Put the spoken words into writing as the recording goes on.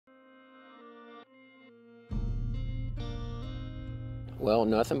Well,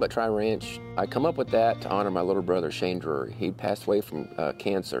 Nothing But Try Ranch. I come up with that to honor my little brother, Shane Drury. He passed away from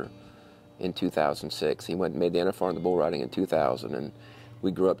cancer in 2006. He went and made the NFL in the bull riding in 2000, and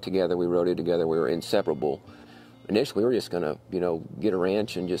we grew up together. We rodeoed together. We were inseparable. Initially, we were just going to, get a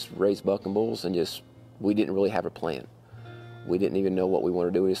ranch and just raise bucking bulls, and we didn't really have a plan. We didn't even know what we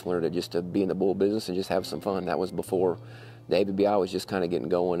wanted to do. We just wanted to be in the bull business and just have some fun. That was before the ABBI was just kind of getting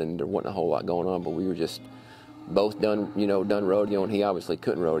going, and there wasn't a whole lot going on, but we were just both done rodeo, and he obviously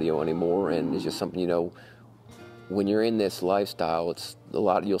couldn't rodeo anymore, and it's just something, when you're in this lifestyle,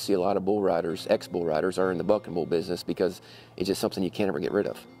 you'll see a lot of bull riders, ex-bull riders are in the bucking bull business because it's just something you can't ever get rid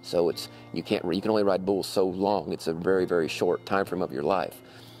of. So you can only ride bulls so long. It's a very, very short time frame of your life.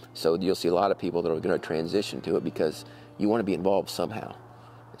 So you'll see a lot of people that are going to transition to it because you want to be involved somehow.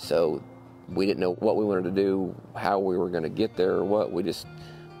 So we didn't know what we wanted to do, how we were going to get there or what. We just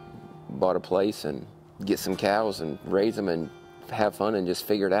bought a place and get some cows and raise them and have fun and just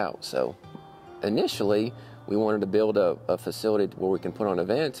figure it out. So initially, we wanted to build a facility where we can put on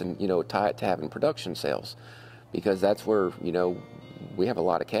events and, tie it to having production sales, because that's where, we have a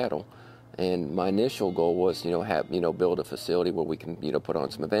lot of cattle. And my initial goal was, build a facility where we can, put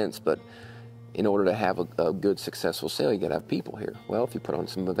on some events. But in order to have a good, successful sale, you got to have people here. Well, if you put on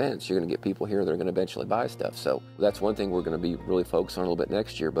some events, you're going to get people here that are going to eventually buy stuff. So that's one thing we're going to be really focused on a little bit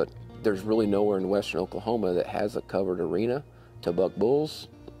next year. But there's really nowhere in western Oklahoma that has a covered arena to buck bulls.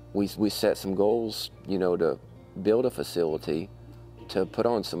 We set some goals, to build a facility to put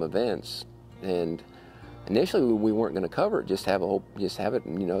on some events. And initially we weren't going to cover it, just have it.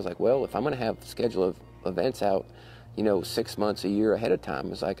 And, I was like, well, if I'm going to have a schedule of events out, 6 months, a year ahead of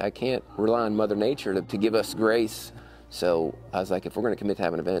time, it's like I can't rely on Mother Nature to give us grace. So I was like, if we're going to commit to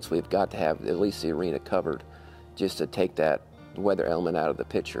having events, we've got to have at least the arena covered, just to take that weather element out of the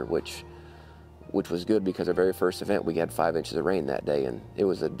picture, which was good, because our very first event, we had 5 inches of rain that day, and it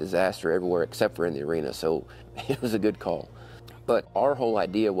was a disaster everywhere except for in the arena, so it was a good call. But our whole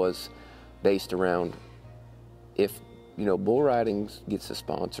idea was based around, if, bull riding gets the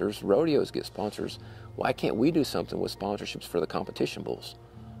sponsors, rodeos get sponsors, why can't we do something with sponsorships for the competition bulls?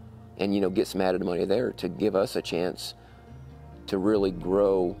 And, get some added money there to give us a chance to really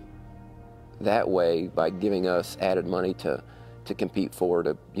grow that way by giving us added money to compete for,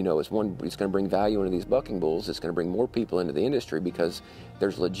 it's going to bring value into these bucking bulls. It's going to bring more people into the industry because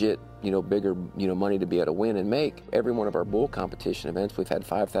there's legit, bigger, money to be able to win and make. Every one of our bull competition events, we've had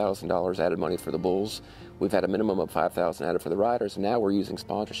 $5,000 added money for the bulls. We've had a minimum of $5,000 added for the riders, and now we're using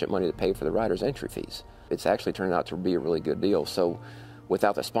sponsorship money to pay for the riders' entry fees. It's actually turned out to be a really good deal. So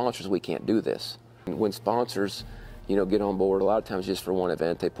without the sponsors, we can't do this. When sponsors, get on board, a lot of times just for one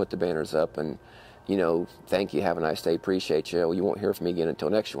event, they put the banners up and, thank you, have a nice day, appreciate you. Well, you won't hear from me again until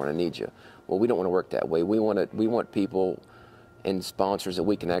next year when I need you. Well, we don't want to work that way. We want people and sponsors that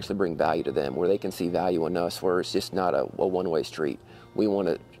we can actually bring value to them, where they can see value in us, where it's just not a one-way street. We want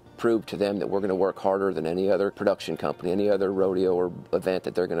to prove to them that we're going to work harder than any other production company, any other rodeo or event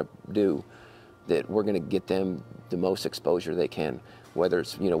that they're going to do, that we're going to get them the most exposure they can, whether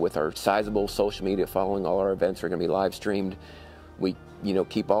it's, with our sizable social media following. All our events are going to be live streamed. We,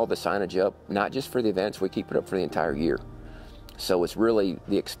 keep all the signage up, not just for the events, we keep it up for the entire year. So it's really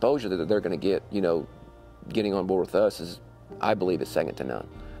the exposure that they're going to get, getting on board with us is, I believe, is second to none.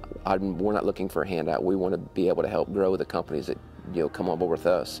 We're not looking for a handout. We want to be able to help grow the companies that, come on board with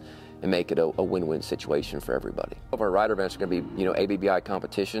us and make it a win-win situation for everybody. All of our rider events are going to be, ABBI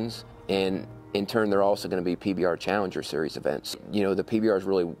competitions, and in turn, they're also going to be PBR Challenger Series events. The PBR has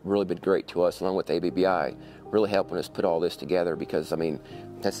really been great to us, along with ABBI, really helping us put all this together, because,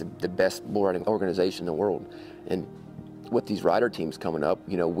 that's the best bull riding organization in the world. And with these rider teams coming up,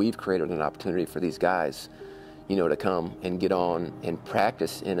 we've created an opportunity for these guys, to come and get on and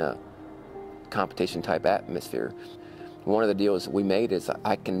practice in a competition-type atmosphere. One of the deals that we made is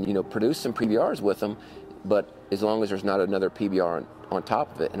I can, produce some PBRs with them, but as long as there's not another PBR on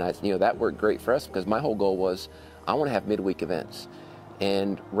top of it. And that worked great for us, because my whole goal was I want to have midweek events.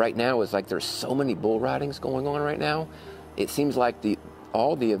 And right now it's like there's so many bull ridings going on right now. It seems like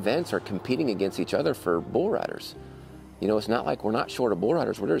all the events are competing against each other for bull riders. It's not like we're not short of bull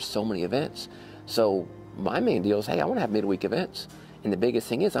riders, where there's so many events. So my main deal is, hey, I want to have midweek events. And the biggest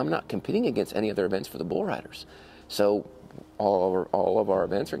thing is I'm not competing against any other events for the bull riders. So all of our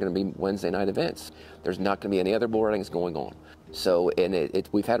events are going to be Wednesday night events. There's not going to be any other bull ridings going on. So, and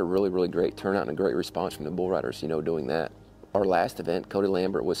we've had a really, really great turnout and a great response from the bull riders, doing that. Our last event, Cody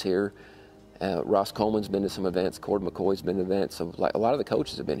Lambert was here. Ross Coleman's been to some events. Cord McCoy's been to events. So a lot of the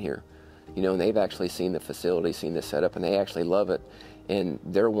coaches have been here, and they've actually seen the facility, seen the setup, and they actually love it. And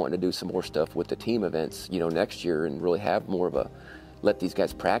they're wanting to do some more stuff with the team events, next year, and really have more of a, let these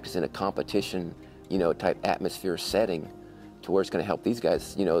guys practice in a competition, type atmosphere setting, to where it's going to help these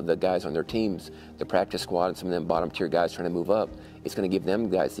guys, the guys on their teams, the practice squad, and some of them bottom tier guys trying to move up. It's going to give them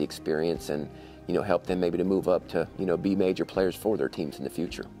guys the experience and, help them maybe to move up to, be major players for their teams in the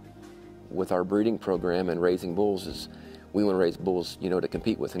future. With our breeding program and raising bulls is, we want to raise bulls, to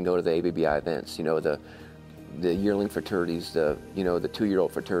compete with and go to the ABBI events, the yearling fraternities, the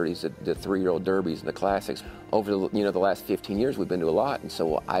 2-year-old fraternities, the 3-year-old derbies, and the classics. Over the last 15 years, we've been to a lot, and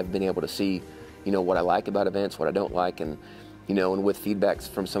so I've been able to see, what I like about events, what I don't like, and and with feedbacks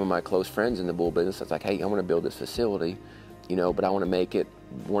from some of my close friends in the bull business, it's like, hey, I want to build this facility, but I want to make it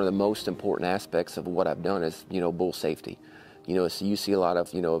one of the most important aspects of what I've done is, bull safety. So you see a lot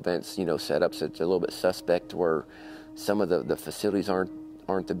of, events, setups. It's a little bit suspect where some of the facilities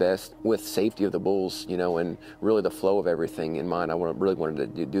aren't the best. With safety of the bulls, and really the flow of everything in mind, I really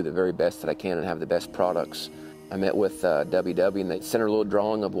wanted to do the very best that I can and have the best products. I met with WW, and they sent a little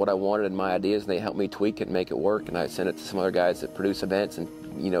drawing of what I wanted and my ideas, and they helped me tweak it and make it work. And I sent it to some other guys that produce events and,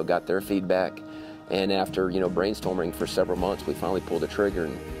 got their feedback. And after, brainstorming for several months, we finally pulled the trigger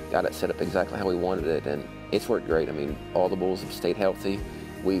and got it set up exactly how we wanted it. And it's worked great. I mean, all the bulls have stayed healthy.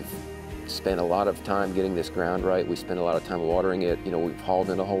 We've spent a lot of time getting this ground right. We spent a lot of time watering it. We've hauled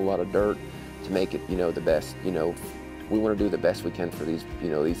in a whole lot of dirt to make it, the best. We want to do the best we can for these,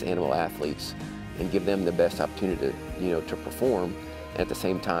 these animal athletes, and give them the best opportunity to, to perform, and at the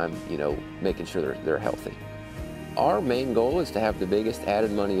same time, making sure they're healthy. Our main goal is to have the biggest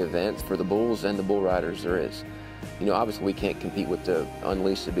added money events for the bulls and the bull riders there is. Obviously we can't compete with the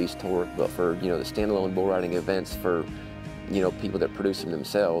Unleash the Beast tour, but for, the standalone bull riding events for, people that produce them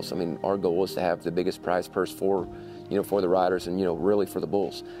themselves, I mean, our goal is to have the biggest prize purse for, for the riders and, really for the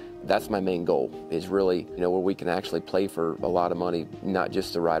bulls. That's my main goal, is really, where we can actually play for a lot of money, not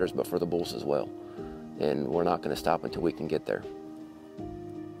just the riders, but for the bulls as well. And we're not going to stop until we can get there.